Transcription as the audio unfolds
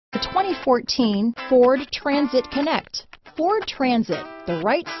The 2014 Ford Transit Connect. Ford Transit, the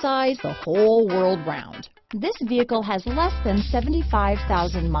right size the whole world round. This vehicle has less than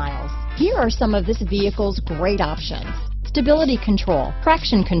 75,000 miles. Here are some of this vehicle's great options: stability control,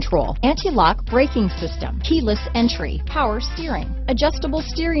 traction control, anti-lock braking system, keyless entry, power steering, adjustable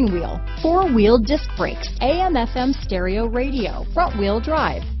steering wheel, four-wheel disc brakes, AM/FM stereo radio, front-wheel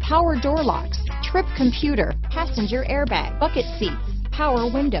drive, power door locks, trip computer, passenger airbag, bucket seats,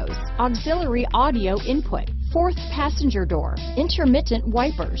 power windows, auxiliary audio input, fourth passenger door, intermittent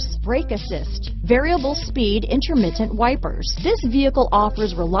wipers, brake assist, variable speed intermittent wipers. This vehicle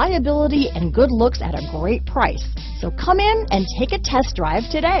offers reliability and good looks at a great price. So come in and take a test drive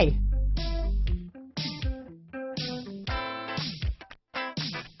today.